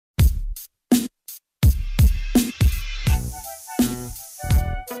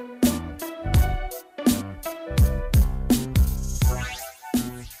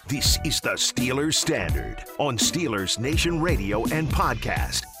This is the Steelers Standard on Steelers Nation Radio and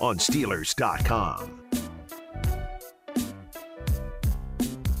podcast on Steelers.com.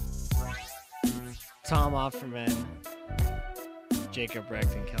 Tom Offerman, Jacob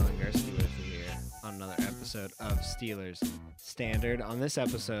Recht, and Kellen Gursky with you here on another episode of Steelers Standard. On this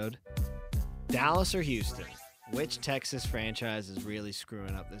episode, Dallas or Houston? Which Texas franchise is really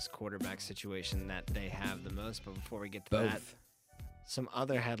screwing up this quarterback situation that they have the most? But before we get to that, some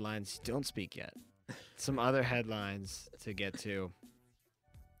other headlines. Don't speak yet. Some other headlines to get to.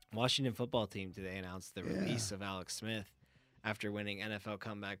 Washington football team today announced the release of Alex Smith after winning NFL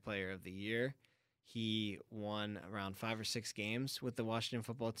Comeback Player of the Year. He won around 5 or 6 games with the Washington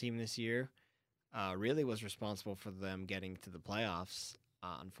football team this year. Really was responsible for them getting to the playoffs.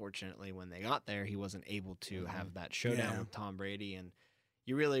 Unfortunately, when they got there, he wasn't able to have that showdown with Tom Brady. And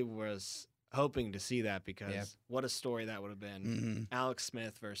you really was hoping to see that because what a story that would have been. Alex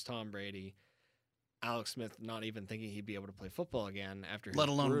Smith versus Tom Brady. Alex Smith not even thinking he'd be able to play football again after his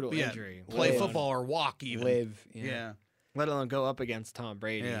brutal injury. Play football or walk even. Let alone go up against Tom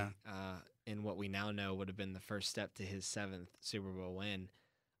Brady in what we now know would have been the first step to his 7th Super Bowl win.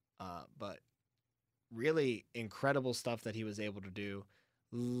 But really incredible stuff that he was able to do.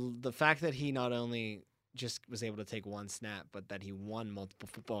 The fact that he not only just was able to take one snap, but that he won multiple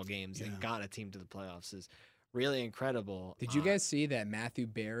football games and got a team to the playoffs is really incredible. Did you guys see that Matthew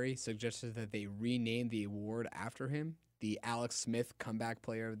Berry suggested that they rename the award after him? The Alex Smith Comeback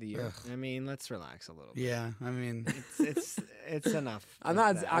Player of the Year. Ugh. I mean, let's relax a little bit. Yeah, I mean, it's enough.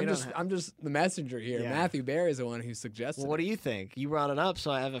 I'm just the messenger here. Yeah. Matthew Berry is the one who suggested. Well, what do you think? You brought it up,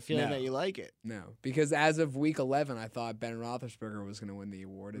 so I have a feeling that you like it. No, because as of week 11, I thought Ben Roethlisberger was going to win the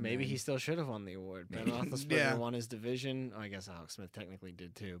award. And maybe he still should have won the award. Ben Roethlisberger won his division. Oh, I guess Alex Smith technically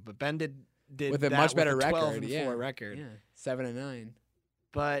did too, but Ben did with a much better record. 12-4 record. 7-9.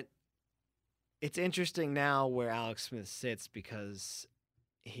 But it's interesting now where Alex Smith sits because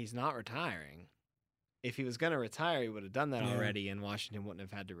he's not retiring. If he was going to retire, he would have done that already, and Washington wouldn't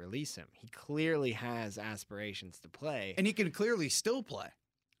have had to release him. He clearly has aspirations to play. And he can clearly still play.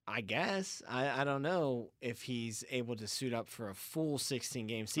 I guess. I don't know if he's able to suit up for a full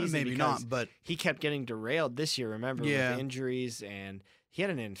 16-game season. Maybe not, but he kept getting derailed this year, remember, with injuries, and he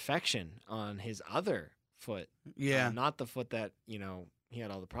had an infection on his other foot. Yeah. Not the foot that, he had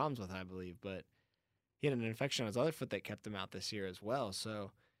all the problems with, I believe, but he had an infection on his other foot that kept him out this year as well.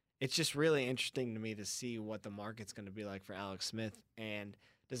 So it's just really interesting to me to see what the market's going to be like for Alex Smith. And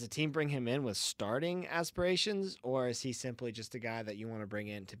does the team bring him in with starting aspirations, or is he simply just a guy that you want to bring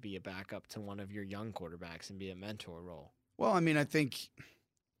in to be a backup to one of your young quarterbacks and be a mentor role? Well, I mean, I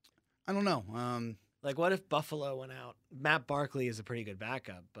don't know. Like, what if Buffalo went out? Matt Barkley is a pretty good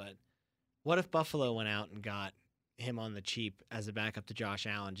backup, but what if Buffalo went out and got him on the cheap as a backup to Josh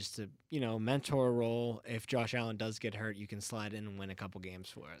Allen, just to, mentor role? If Josh Allen does get hurt, you can slide in and win a couple games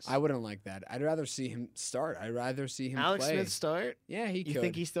for us. I wouldn't like that. I'd rather see him start. I'd rather see him Alex play. Smith start? Yeah, he could. You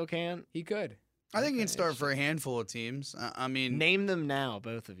think he still can? He could. I think he can start for a handful of teams. I mean, name them now,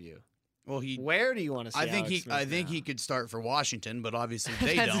 both of you. Well, where do you want to see Alex Smith I think he could start for Washington, but obviously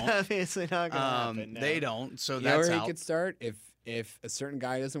they don't. Obviously not going to happen. No. They don't. So that's where he could start if a certain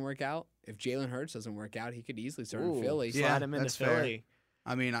guy doesn't work out. If Jalen Hurts doesn't work out, he could easily start in Philly. Slide him into Philly.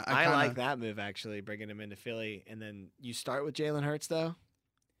 I mean, I like that move, actually, bringing him into Philly. And then you start with Jalen Hurts, though?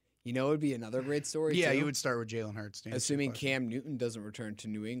 You know, it would be another great story, Yeah, too? you would start with Jalen Hurts. Assuming Cam Newton doesn't return to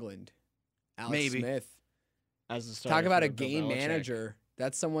New England. Alex Maybe. Smith. As the starter. Talk about a game manager.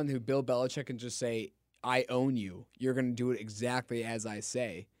 That's someone who Bill Belichick can just say, I own you. You're going to do it exactly as I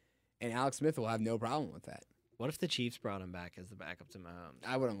say. And Alex Smith will have no problem with that. What if the Chiefs brought him back as the backup to Mahomes?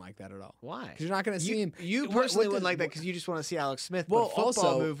 I wouldn't like that at all. Why? Because you're not going to see him. You personally wouldn't like that because you just want to see Alex Smith. Well, but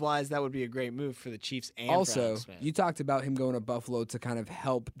football move-wise, that would be a great move for the Chiefs and for Alex Smith. You talked about him going to Buffalo to kind of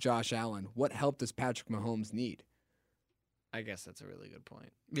help Josh Allen. What help does Patrick Mahomes need? I guess that's a really good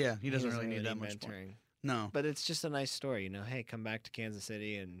point. Yeah, he doesn't really need that much mentoring. No. But it's just a nice story, hey, come back to Kansas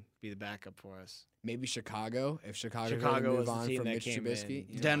City and be the backup for us. Maybe Chicago, if Chicago move on from Mitch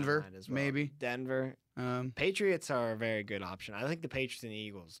Trubisky. Denver, maybe. Denver. Patriots are a very good option. I think the Patriots and the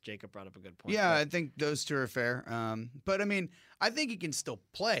Eagles. Jacob brought up a good point. Yeah, I think those two are fair. But I mean, I think he can still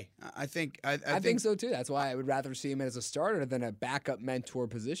play. I think so too. That's why I would rather see him as a starter than a backup mentor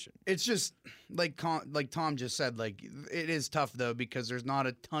position. It's just like Tom just said. Like, it is tough though because there's not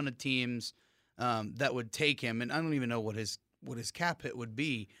a ton of teams that would take him, and I don't even know what his cap hit would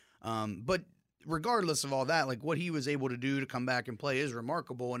be. But regardless of all that, like what he was able to do to come back and play is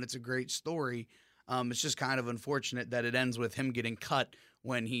remarkable, and it's a great story. It's just kind of unfortunate that it ends with him getting cut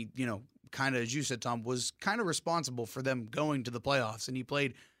when he, kind of, as you said, Tom, was kind of responsible for them going to the playoffs. And he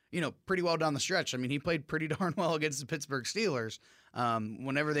played pretty well down the stretch. I mean, he played pretty darn well against the Pittsburgh Steelers.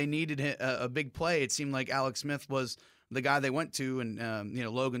 Whenever they needed a big play, it seemed like Alex Smith was the guy they went to,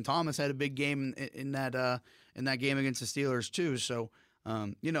 and Logan Thomas had a big game in that game against the Steelers too. So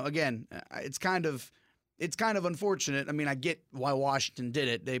again, it's kind of unfortunate. I mean, I get why Washington did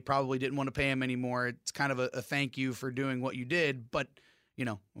it. They probably didn't want to pay him anymore. It's kind of a thank you for doing what you did, but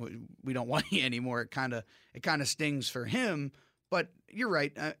we don't want you anymore. It kind of stings for him. But you're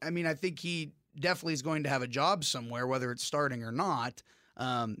right. I mean, I think he definitely is going to have a job somewhere, whether it's starting or not.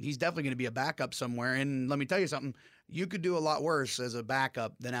 He's definitely going to be a backup somewhere. And let me tell you something. You could do a lot worse as a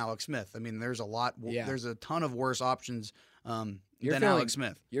backup than Alex Smith. I mean, there's a ton of worse options than Alex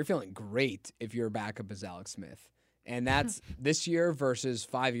Smith. You're feeling great if your backup is Alex Smith. And that's this year versus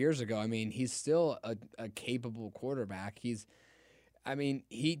 5 years ago. I mean, he's still a capable quarterback. He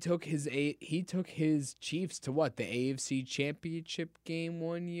took his Chiefs to what, the AFC Championship game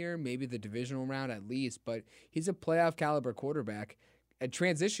one year, maybe the divisional round at least, but he's a playoff caliber quarterback. A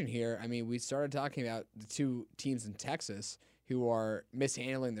transition here, I mean, we started talking about the two teams in Texas who are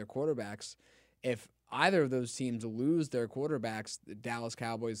mishandling their quarterbacks. If either of those teams lose their quarterbacks, the Dallas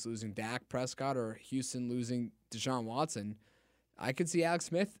Cowboys losing Dak Prescott or Houston losing Deshaun Watson, I could see Alex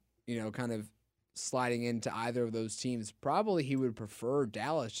Smith, kind of sliding into either of those teams. Probably he would prefer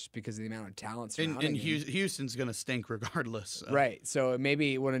Dallas just because of the amount of talent surrounding him. Houston's going to stink regardless. Right. So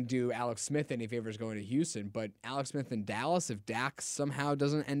maybe it wouldn't do Alex Smith any favors going to Houston, but Alex Smith in Dallas, if Dak somehow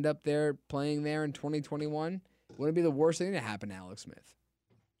doesn't end up there playing there in 2021, wouldn't be the worst thing to happen to Alex Smith.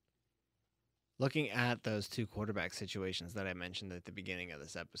 Looking at those two quarterback situations that I mentioned at the beginning of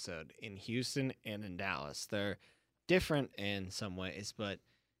this episode, in Houston and in Dallas, they're different in some ways, but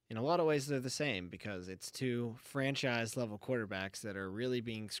in a lot of ways, they're the same because it's two franchise-level quarterbacks that are really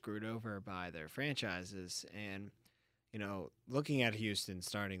being screwed over by their franchises. And, looking at Houston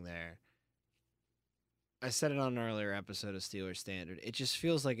starting there, I said it on an earlier episode of Steelers Standard. It just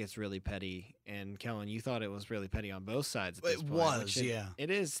feels like it's really petty. And, Kellen, you thought it was really petty on both sides at this point. It was, yeah. It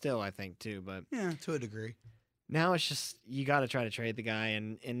is still, I think, too. But yeah, to a degree. Now it's just you got to try to trade the guy,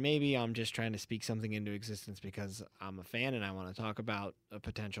 and maybe I'm just trying to speak something into existence because I'm a fan and I want to talk about a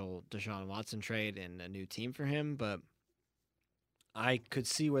potential Deshaun Watson trade and a new team for him, but I could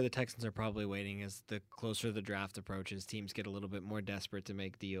see where the Texans are probably waiting as the closer the draft approaches. Teams get a little bit more desperate to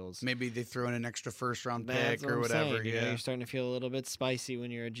make deals. Maybe they throw in an extra first-round That's pick or whatever. Saying. You're starting to feel a little bit spicy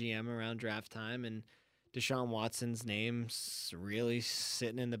when you're a GM around draft time, and Deshaun Watson's name's really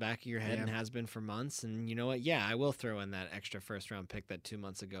sitting in the back of your head and has been for months. And you know what? Yeah, I will throw in that extra first-round pick that 2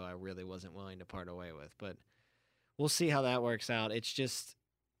 months ago I really wasn't willing to part away with. But we'll see how that works out.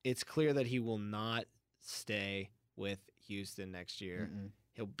 It's clear that he will not stay with Houston next year.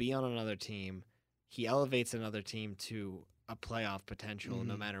 He'll be on another team. He elevates another team to a playoff potential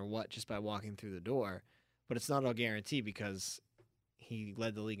no matter what just by walking through the door. But it's not a guarantee because he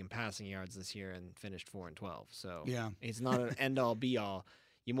led the league in passing yards this year and finished 4-12. So it's not an end-all, be-all.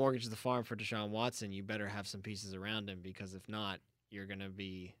 You mortgage the farm for Deshaun Watson, you better have some pieces around him because if not, you're going to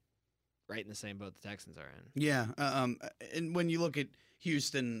be right in the same boat the Texans are in. Yeah, and when you look at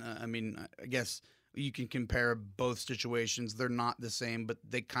Houston, I guess you can compare both situations. They're not the same, but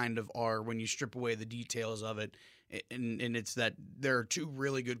they kind of are when you strip away the details of it. And it's that there are two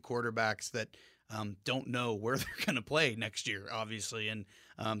really good quarterbacks that don't know where they're going to play next year, obviously. And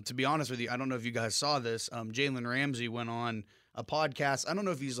to be honest with you, I don't know if you guys saw this. Jalen Ramsey went on a podcast. I don't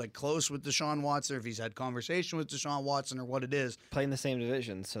know if he's close with Deshaun Watson, or if he's had conversation with Deshaun Watson, or what it is. Playing the same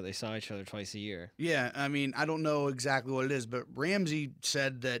division, so they saw each other twice a year. Yeah, I don't know exactly what it is, but Ramsey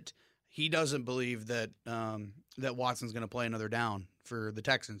said that he doesn't believe that that Watson's going to play another down for the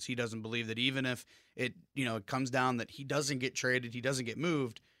Texans. He doesn't believe that even if it comes down that he doesn't get traded, he doesn't get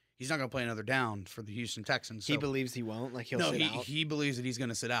moved, he's not going to play another down for the Houston Texans. So, he believes he won't? He'll sit out? He believes that he's going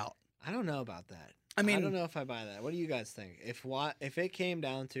to sit out. I don't know about that. I don't know if I buy that. What do you guys think? If it came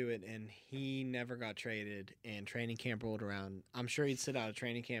down to it and he never got traded and training camp rolled around, I'm sure he'd sit out of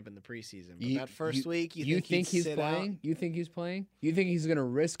training camp in the preseason. But that first week, you think he's playing? You think he's playing? You think he's going to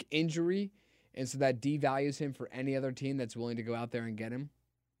risk injury, and so that devalues him for any other team that's willing to go out there and get him?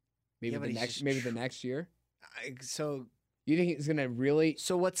 Maybe the next year. You think he's gonna really?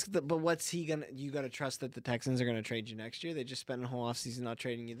 So what's he gonna? You got to trust that the Texans are gonna trade you next year. They just spent a whole offseason not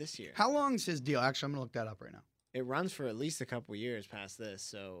trading you this year. How long's his deal? Actually, I'm gonna look that up right now. It runs for at least a couple years past this,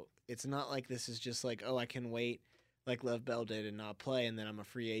 so it's not like this is just I can wait like Lev Bell did and not play, and then I'm a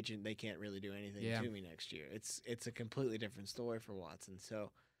free agent. They can't really do anything to me next year. It's a completely different story for Watson. So,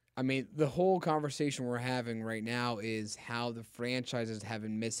 the whole conversation we're having right now is how the franchises have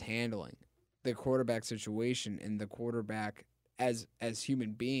been mishandling the quarterback situation and the quarterback as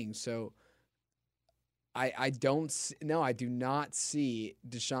human beings. So I do not see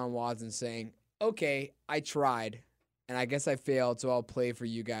Deshaun Watson saying, okay, I tried and I guess I failed, so I'll play for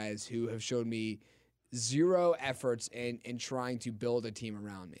you guys who have showed me zero efforts in trying to build a team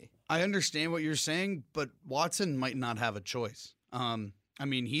around me. I understand what you're saying, but Watson might not have a choice. I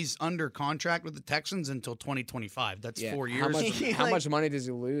mean, he's under contract with the Texans until 2025. That's 4 years. How much money does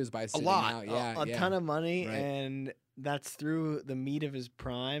he lose by sitting out? Yeah, a ton of money, Right. and that's through the meat of his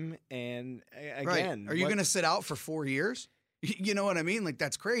prime. And again, Are you going to sit out for 4 years? You know what I mean? Like,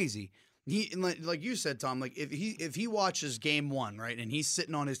 that's crazy. He, like you said, Tom, like if he watches game one, right, and he's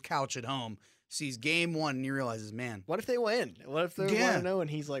sitting on his couch at home, sees game one, and he realizes, man, what if they win? What if they're 1-0 and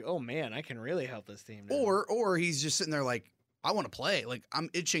he's like, oh man, I can really help this team now. Or he's just sitting there like, I want to play. Like, I'm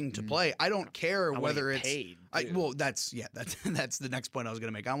itching to play. I don't care whether it's paid. that's the next point I was going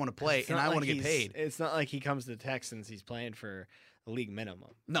to make. I want to play and I want to get paid. It's not like he comes to the Texans. He's playing for a league minimum.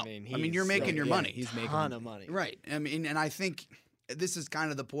 No, I mean you're making your money. He's making a ton of money. Right. I mean, and I think this is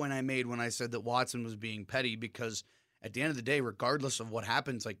kind of the point I made when I said that Watson was being petty, because at the end of the day, regardless of what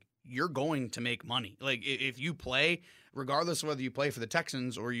happens, like, you're going to make money. Like, if you play, regardless of whether you play for the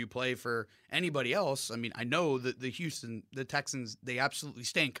Texans or you play for anybody else, I mean, I know that the Texans, they absolutely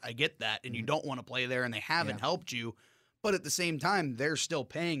stink. I get that. And you don't want to play there and they haven't helped you. But at the same time, they're still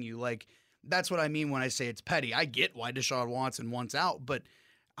paying you. Like, that's what I mean when I say it's petty. I get why Deshaun Watson wants out, but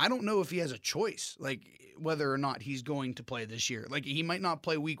I don't know if he has a choice, like, whether or not he's going to play this year. Like, he might not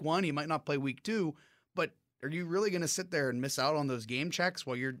play week 1, he might not play week 2, but are you really going to sit there and miss out on those game checks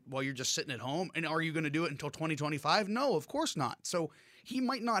while you're just sitting at home? And are you going to do it until 2025? No, of course not. So he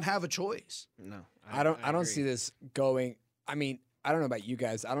might not have a choice. No, I don't see this going. I mean, I don't know about you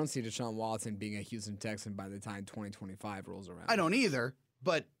guys. I don't see Deshaun Watson being a Houston Texan by the time 2025 rolls around. I don't either.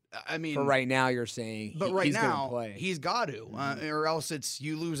 But I mean, for right now, you're saying. But right he's now, gonna play. he's got to, or else it's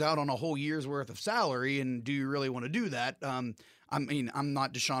you lose out on a whole year's worth of salary. And do you really want to do that? I mean, I'm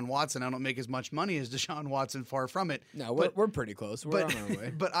not Deshaun Watson. I don't make as much money as Deshaun Watson. Far from it. No, we're pretty close. We're on our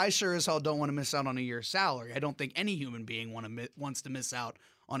way. But I sure as hell don't want to miss out on a year's salary. I don't think any human being wants to miss out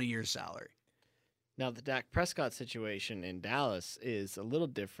on a year's salary. Now, the Dak Prescott situation in Dallas is a little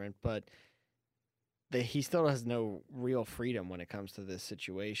different, but he still has no real freedom when it comes to this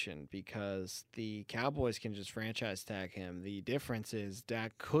situation, because the Cowboys can just franchise tag him. The difference is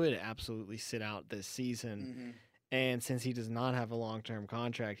Dak could absolutely sit out this season. And since he does not have a long-term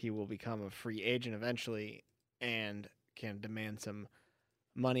contract, he will become a free agent eventually and can demand some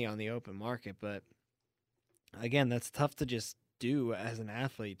money on the open market. But again, that's tough to just do as an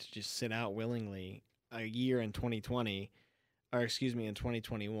athlete, to just sit out willingly a year in 2020, or excuse me, in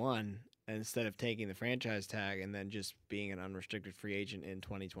 2021, instead of taking the franchise tag and then just being an unrestricted free agent in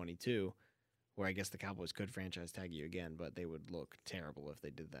 2022, where I guess the Cowboys could franchise tag you again, but they would look terrible if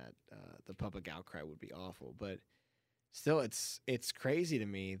they did that. The public outcry would be awful, but still, it's crazy to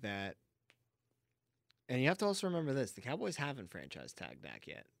me that, and you have to also remember this: the Cowboys haven't franchise tagged Dak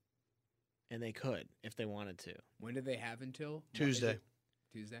yet, and they could if they wanted to. When did they have until? Tuesday.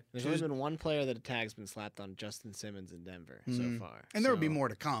 There's only been one player that a tag's been slapped on, Justin Simmons in Denver so far. And there will be more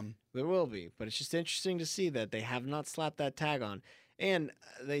to come. There will be, but it's just interesting to see that they have not slapped that tag on. And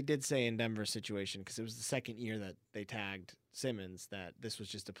they did say in Denver's situation, because it was the second year that they tagged Simmons, that this was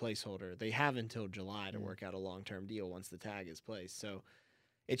just a placeholder. They have until July to work out a long-term deal once the tag is placed. So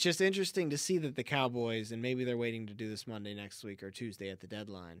it's just interesting to see that the Cowboys, and maybe they're waiting to do this Monday next week or Tuesday at the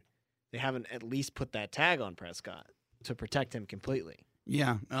deadline, they haven't at least put that tag on Prescott to protect him completely.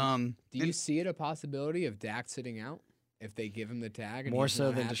 Yeah. Do you see it a possibility of Dak sitting out if they give him the tag? And More he's so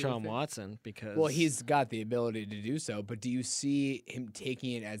not than happy Deshaun with it? Watson, because Well, he's got the ability to do so, but do you see him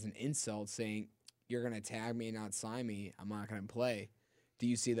taking it as an insult, saying, "You're going to tag me and not sign me. I'm not going to play"? Do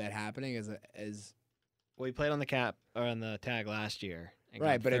you see that happening as well, he played on the cap or on the tag last year, and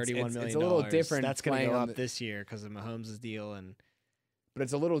Right, got but it's $31 million. a little different That's going to playing go on up the- this year because of Mahomes' deal, and But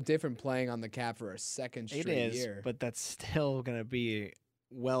it's a little different playing on the cap for a second straight year. But that's still going to be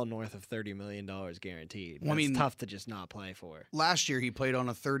well north of $30 million guaranteed. Well, I That's mean, tough to just not play for. Last year, he played on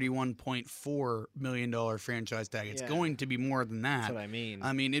a $31.4 million franchise tag. It's Yeah. going to be more than that. That's what I mean.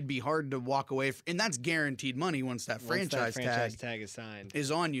 I mean, it'd be hard to walk away, and that's guaranteed money once that Once franchise tag is signed.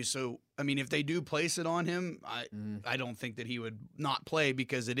 is on you. So, I mean, if they do place it on him, I don't think that he would not play,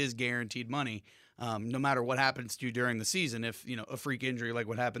 because it is guaranteed money. No matter what happens to you during the season, if a freak injury like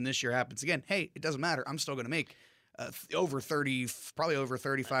what happened this year happens again, hey, it doesn't matter. I'm still going to make probably over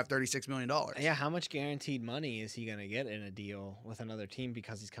 $35, $36 million. Yeah, how much guaranteed money is he going to get in a deal with another team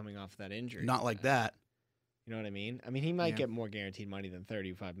because he's coming off that injury? Not like that. You know what I mean? I mean, he might Yeah. get more guaranteed money than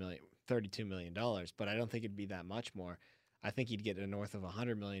 $32 million, but I don't think it'd be that much more. I think he'd get a north of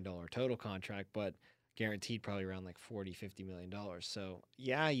 $100 million total contract, but guaranteed probably around like $40-50 million. So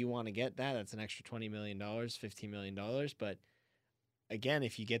yeah, you want to get that. That's an extra $20 million, $15 million. But again,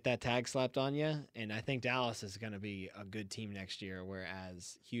 if you get that tag slapped on you, and I think Dallas is going to be a good team next year,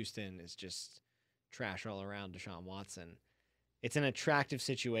 whereas Houston is just trash all around Deshaun Watson. It's an attractive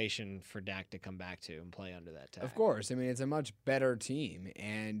situation for Dak to come back to and play under that tag. Of course, I mean it's a much better team,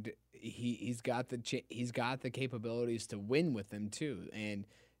 and he's got the capabilities to win with them too, and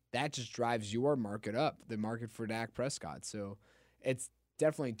that just drives your market up, the market for Dak Prescott. So it's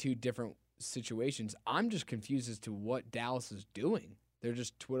definitely two different situations. I'm just confused as to what Dallas is doing. They're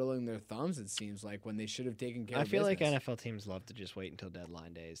just twiddling their thumbs, it seems like, when they should have taken care of business. I feel like NFL teams love to just wait until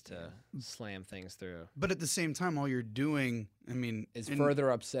deadline days to slam things through. But at the same time, all you're doing, I mean, is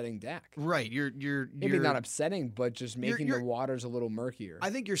further upsetting Dak. Right. You're maybe not upsetting, but just making the waters a little murkier. I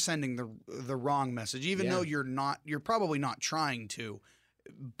think you're sending the wrong message, even though you're probably not trying to.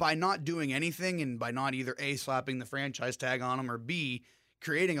 By not doing anything and by not either A, slapping the franchise tag on him, or B,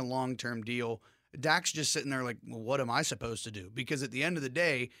 creating a long-term deal, Dak's just sitting there like, well, what am I supposed to do? Because at the end of the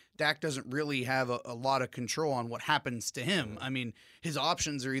day, Dak doesn't really have a lot of control on what happens to him. I mean, his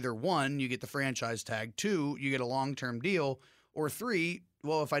options are either 1, you get the franchise tag, 2, you get a long-term deal, or 3,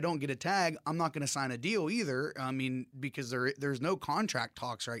 well, if I don't get a tag, I'm not going to sign a deal either. I mean, because there's no contract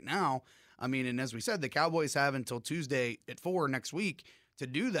talks right now. I mean, and as we said, the Cowboys have until Tuesday at 4 next week to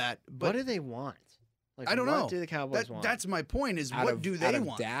do that. But what do they want? Like, I don't know. What do the Cowboys want? That's my point. Is what do they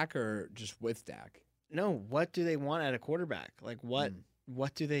want? Dak or just with Dak? No, what do they want at a quarterback? Like what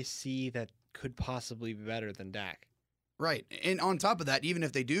do they see that could possibly be better than Dak? Right. And on top of that, even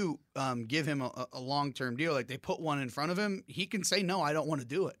if they do give him a long-term deal, like they put one in front of him, he can say, no, I don't want to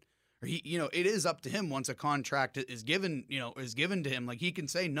do it. Or it is up to him once a contract is given to him. Like he can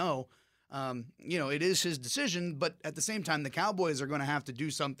say no. It is his decision, but at the same time, the Cowboys are going to have to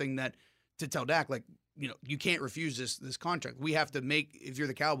do something to tell Dak, like, you can't refuse this contract. We have to if you're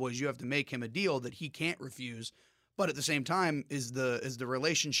the Cowboys, you have to make him a deal that he can't refuse. But at the same time, is the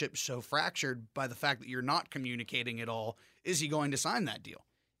relationship so fractured by the fact that you're not communicating at all? Is he going to sign that deal?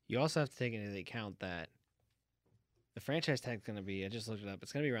 You also have to take into account that the franchise tag is going to be, I just looked it up,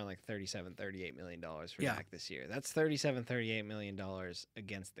 it's going to be around like $37-38 million for Dak this year. That's $37-38 million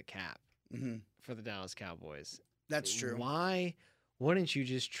against the cap for the Dallas Cowboys. That's true. Why wouldn't you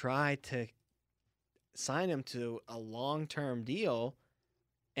just try to sign him to a long-term deal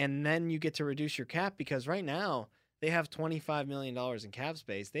and then you get to reduce your cap? Because right now they have $25 million in cap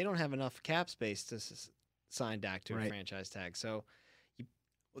space. They don't have enough cap space to sign Dak to a franchise tag. So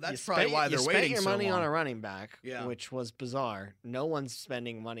that's probably why they're waiting so long. You spent your money on a running back, which was bizarre. No one's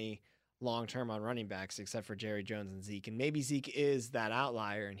spending money long-term on running backs except for Jerry Jones and Zeke. And maybe Zeke is that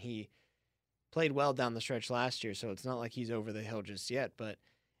outlier, and he played well down the stretch last year, so it's not like he's over the hill just yet. But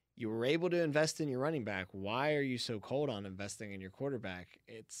you were able to invest in your running back. Why are you so cold on investing in your quarterback?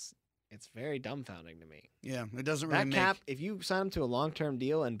 It's very dumbfounding to me. Yeah, it doesn't really make... cap, if you sign him to a long-term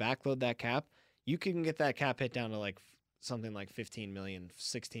deal and backload that cap, you can get that cap hit down to like something like $15 million,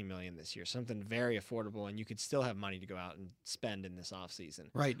 $16 million this year, something very affordable, and you could still have money to go out and spend in this offseason.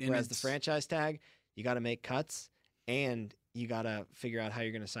 Right. Whereas the franchise tag, you got to make cuts, and you got to figure out how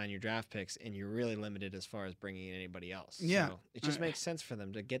you're going to sign your draft picks, and you're really limited as far as bringing in anybody else. Yeah. So it just makes sense for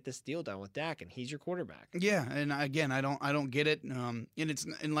them to get this deal done with Dak, and he's your quarterback. Yeah, and again, I don't get it.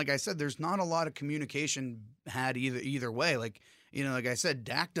 And like I said, there's not a lot of communication had either way. Like, like I said,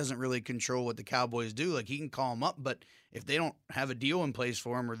 Dak doesn't really control what the Cowboys do. Like, he can call them up, but if they don't have a deal in place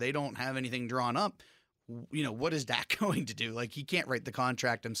for him or they don't have anything drawn up, what is Dak going to do? Like, he can't write the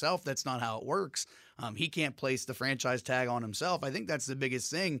contract himself. That's not how it works. He can't place the franchise tag on himself. I think that's the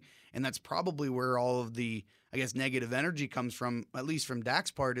biggest thing, and that's probably where all of the, I guess, negative energy comes from, at least from Dak's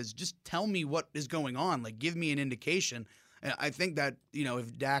part, is just tell me what is going on. Like, give me an indication. And I think that,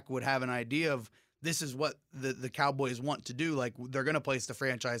 if Dak would have an idea of this is what the Cowboys want to do, like, they're going to place the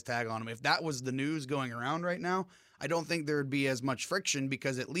franchise tag on him. If that was the news going around right now, I don't think there would be as much friction,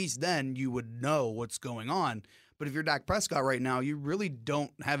 because at least then you would know what's going on. But if you're Dak Prescott right now, you really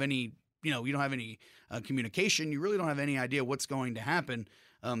don't have any, you don't have any communication. You really don't have any idea what's going to happen.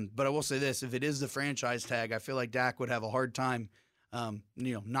 But I will say this, if it is the franchise tag, I feel like Dak would have a hard time,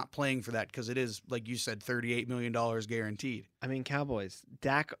 not playing for that, because it is, like you said, $38 million guaranteed. I mean, Cowboys,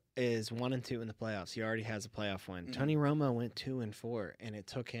 Dak is 1-2 in the playoffs. He already has a playoff win. Mm-hmm. Tony Romo went 2-4, and it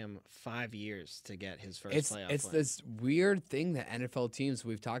took him 5 years to get his first playoff win. It's this weird thing that NFL teams,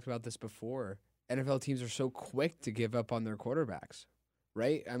 we've talked about this before, NFL teams are so quick to give up on their quarterbacks,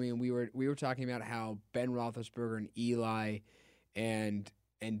 right? I mean, we were talking about how Ben Roethlisberger and Eli and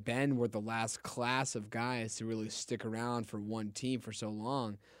and Ben were the last class of guys to really stick around for one team for so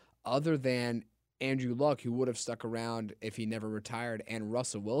long, other than Andrew Luck, who would have stuck around if he never retired, and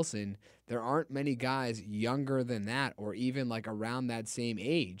Russell Wilson. There aren't many guys younger than that, or even like around that same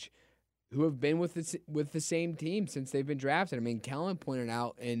age, who have been with the same team since they've been drafted. I mean, Kellen pointed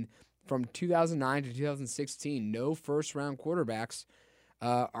out from 2009 to 2016, no first-round quarterbacks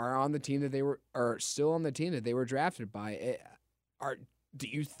are on the team that are still on the team that they were drafted by. Do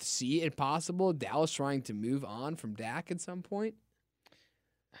you see it possible Dallas trying to move on from Dak at some point?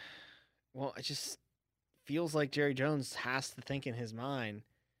 Well, it just feels like Jerry Jones has to think in his mind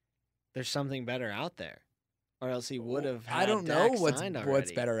there's something better out there, or else he would have had I don't Dak know signed what's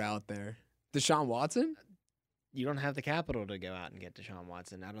already. better out there. Deshaun Watson? You don't have the capital to go out and get Deshaun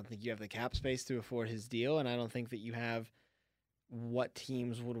Watson. I don't think you have the cap space to afford his deal, and I don't think that you have what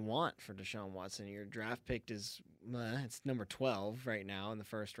teams would want for Deshaun Watson. Your draft pick is it's number 12 right now in the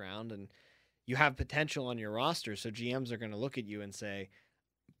first round, and you have potential on your roster, so GMs are going to look at you and say,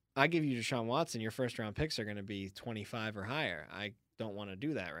 I give you Deshaun Watson, your first-round picks are going to be 25 or higher. I don't want to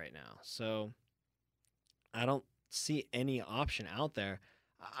do that right now. So I don't see any option out there.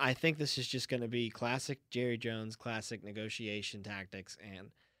 I think this is just going to be classic Jerry Jones, classic negotiation tactics,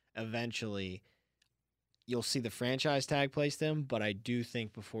 and eventually you'll see the franchise tag placed him, but I do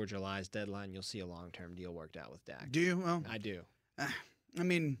think before July's deadline, you'll see a long-term deal worked out with Dak. Do you? Well, I do. I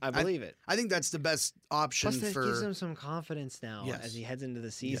mean, I believe it. I think that's the best option Plus, that for. gives him some confidence now Yes. as he heads into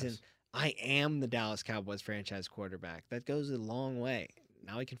the season. Yes. I am the Dallas Cowboys franchise quarterback. That goes a long way.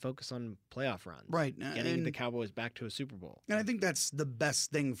 Now he can focus on playoff runs. Right. Getting the Cowboys back to a Super Bowl. And I think that's the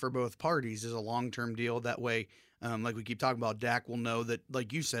best thing for both parties is a long-term deal. That way, like we keep talking about, Dak will know that,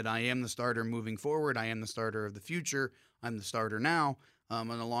 like you said, I am the starter moving forward. I am the starter of the future. I'm the starter now.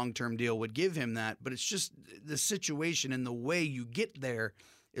 And a long-term deal would give him that. But it's just the situation and the way you get there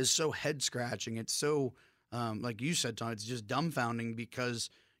is so head-scratching. It's so, like you said, Tom, it's just dumbfounding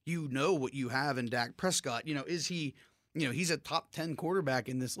because you know what you have in Dak Prescott. Is he... he's a top 10 quarterback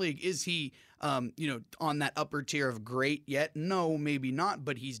in this league. Is he, on that upper tier of great yet? No, maybe not,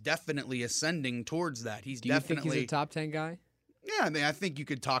 but he's definitely ascending towards that. Do you think he's a top 10 guy? Yeah, I mean, I think you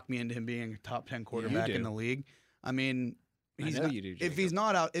could talk me into him being a top 10 quarterback in the league. I mean, I know you do, if he's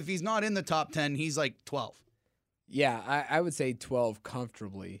not in the top 10, he's like 12. Yeah, I would say 12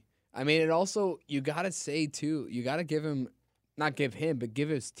 comfortably. I mean, it also, you got to say, too, you got to give him, not give him, but give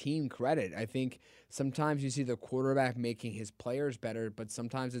his team credit. I think sometimes you see the quarterback making his players better, but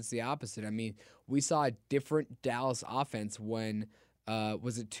sometimes it's the opposite. I mean, we saw a different Dallas offense when,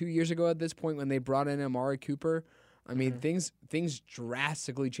 was it 2 years ago at this point when they brought in Amari Cooper? I mean, things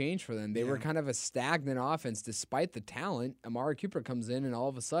drastically changed for them. They were kind of a stagnant offense despite the talent. Amari Cooper comes in, and all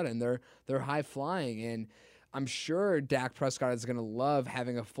of a sudden they're high flying. And I'm sure Dak Prescott is going to love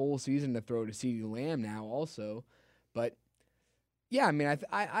having a full season to throw to CeeDee Lamb now also. But yeah, I mean,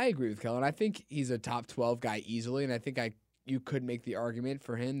 I agree with Kellen. I think he's a top 12 guy easily, and I think you could make the argument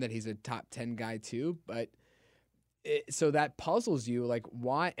for him that he's a top 10 guy too. But so that puzzles you, like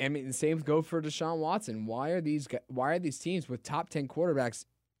why? I mean, the same go for Deshaun Watson. Why are these teams with top 10 quarterbacks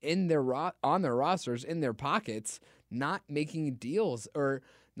in on their rosters in their pockets not making deals, or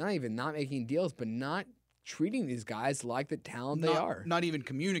not even not making deals, but not treating these guys like the talent they are. Not even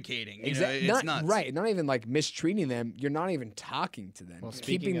communicating. Exactly. It's nuts. Right. Not even like mistreating them. You're not even talking to them. Well,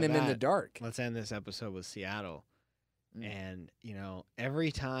 keeping them in the dark. Let's end this episode with Seattle. And,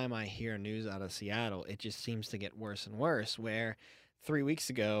 every time I hear news out of Seattle, it just seems to get worse and worse, where 3 weeks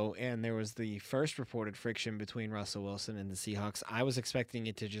ago, and there was the first reported friction between Russell Wilson and the Seahawks, I was expecting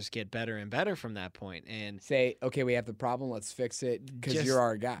it to just get better and better from that point. And say, okay, we have the problem, let's fix it, because you're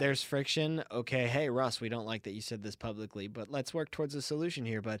our guy. There's friction. Okay, hey, Russ, we don't like that you said this publicly, but let's work towards a solution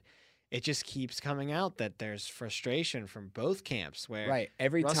here. But it just keeps coming out that there's frustration from both camps, where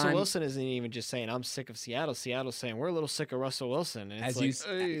every Russell time Wilson isn't even just saying, I'm sick of Seattle. Seattle's saying, we're a little sick of Russell Wilson. And it's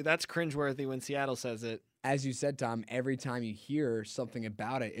that's cringeworthy when Seattle says it. As you said, Tom, every time you hear something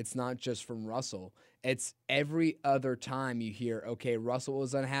about it, it's not just from Russell. It's every other time you hear, okay, Russell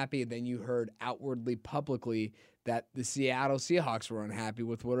was unhappy, then you heard outwardly, publicly, that the Seattle Seahawks were unhappy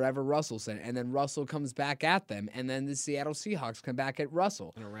with whatever Russell said. And then Russell comes back at them, and then the Seattle Seahawks come back at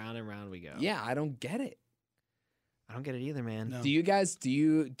Russell. And round we go. Yeah, I don't get it. I don't get it either, man. No. Do you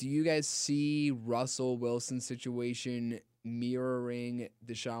guys see Russell Wilson's situation mirroring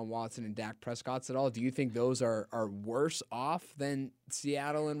Deshaun Watson and Dak Prescott's at all? Do you think those are worse off than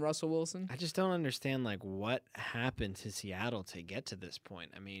Seattle and Russell Wilson? I just don't understand what happened to Seattle to get to this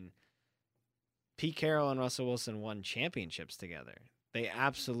point. I mean, Pete Carroll and Russell Wilson won championships together. They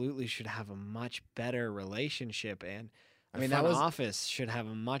absolutely should have a much better relationship, and I mean, the that front was office should have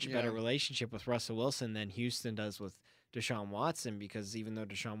a much better Yeah. relationship with Russell Wilson than Houston does with Deshaun Watson, because even though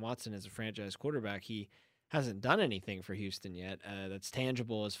Deshaun Watson is a franchise quarterback, he hasn't done anything for Houston yet that's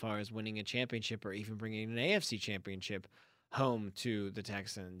tangible as far as winning a championship or even bringing an AFC championship home to the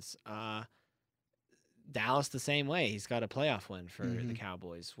Texans. Dallas the same way. He's got a playoff win for the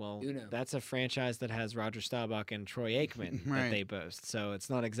Cowboys. Well, Uno. that's a franchise that has Roger Staubach and Troy Aikman that Right. they boast. So it's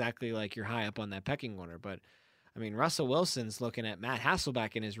not exactly like you're high up on that pecking order. But, I mean, Russell Wilson's looking at Matt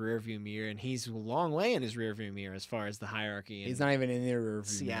Hasselbeck in his rearview mirror, and he's a long way in his rearview mirror as far as the hierarchy. he's in not even in the review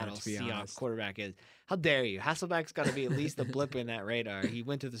Seattle to be Seahawks honest. quarterback is. How dare you? Hasselbeck's got to be at least a blip in that radar. He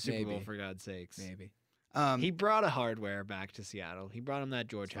went to the Super Bowl, Maybe. for God's sakes. Maybe. He brought a hardware back to Seattle. He brought him that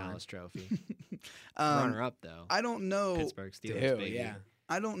George Halas trophy. Um, Runner up, though. I don't know. Pittsburgh Steelers, Dude, baby. yeah.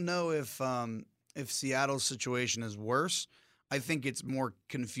 I don't know if Seattle's situation is worse. I think it's more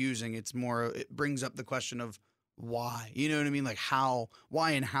confusing. It brings up the question of why. You know what I mean? Like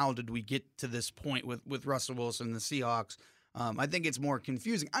why and how did we get to this point with Russell Wilson and the Seahawks? I think it's more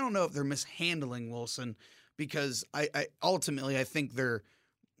confusing. I don't know if they're mishandling Wilson, because I ultimately I think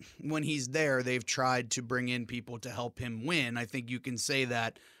when he's there, they've tried to bring in people to help him win. I think you can say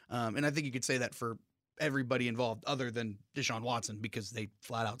that, and I think you could say that for everybody involved other than Deshaun Watson, because they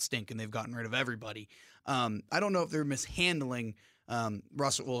flat out stink and they've gotten rid of everybody. I don't know if they're mishandling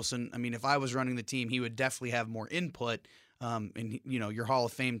Russell Wilson. I mean, if I was running the team, he would definitely have more input, and your Hall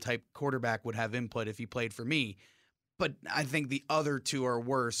of Fame type quarterback would have input if he played for me. But I think the other two are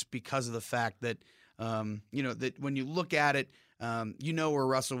worse because of the fact that that when you look at it, where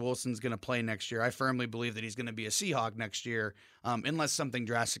Russell Wilson's going to play next year. I firmly believe that he's going to be a Seahawk next year, unless something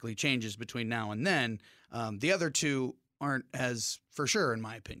drastically changes between now and then. The other two aren't as for sure, in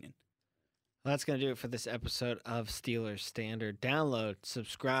my opinion. Well, that's going to do it for this episode of Steelers Standard. Download,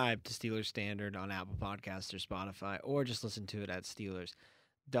 subscribe to Steelers Standard on Apple Podcasts or Spotify, or just listen to it at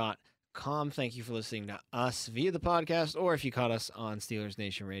Steelers.com. Thank you for listening to us via the podcast, or if you caught us on Steelers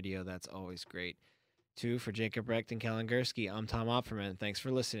Nation Radio, that's always great. For Jacob Recht and Kellen Gursky, I'm Tom Opferman. Thanks for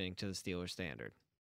listening to the Steelers Standard.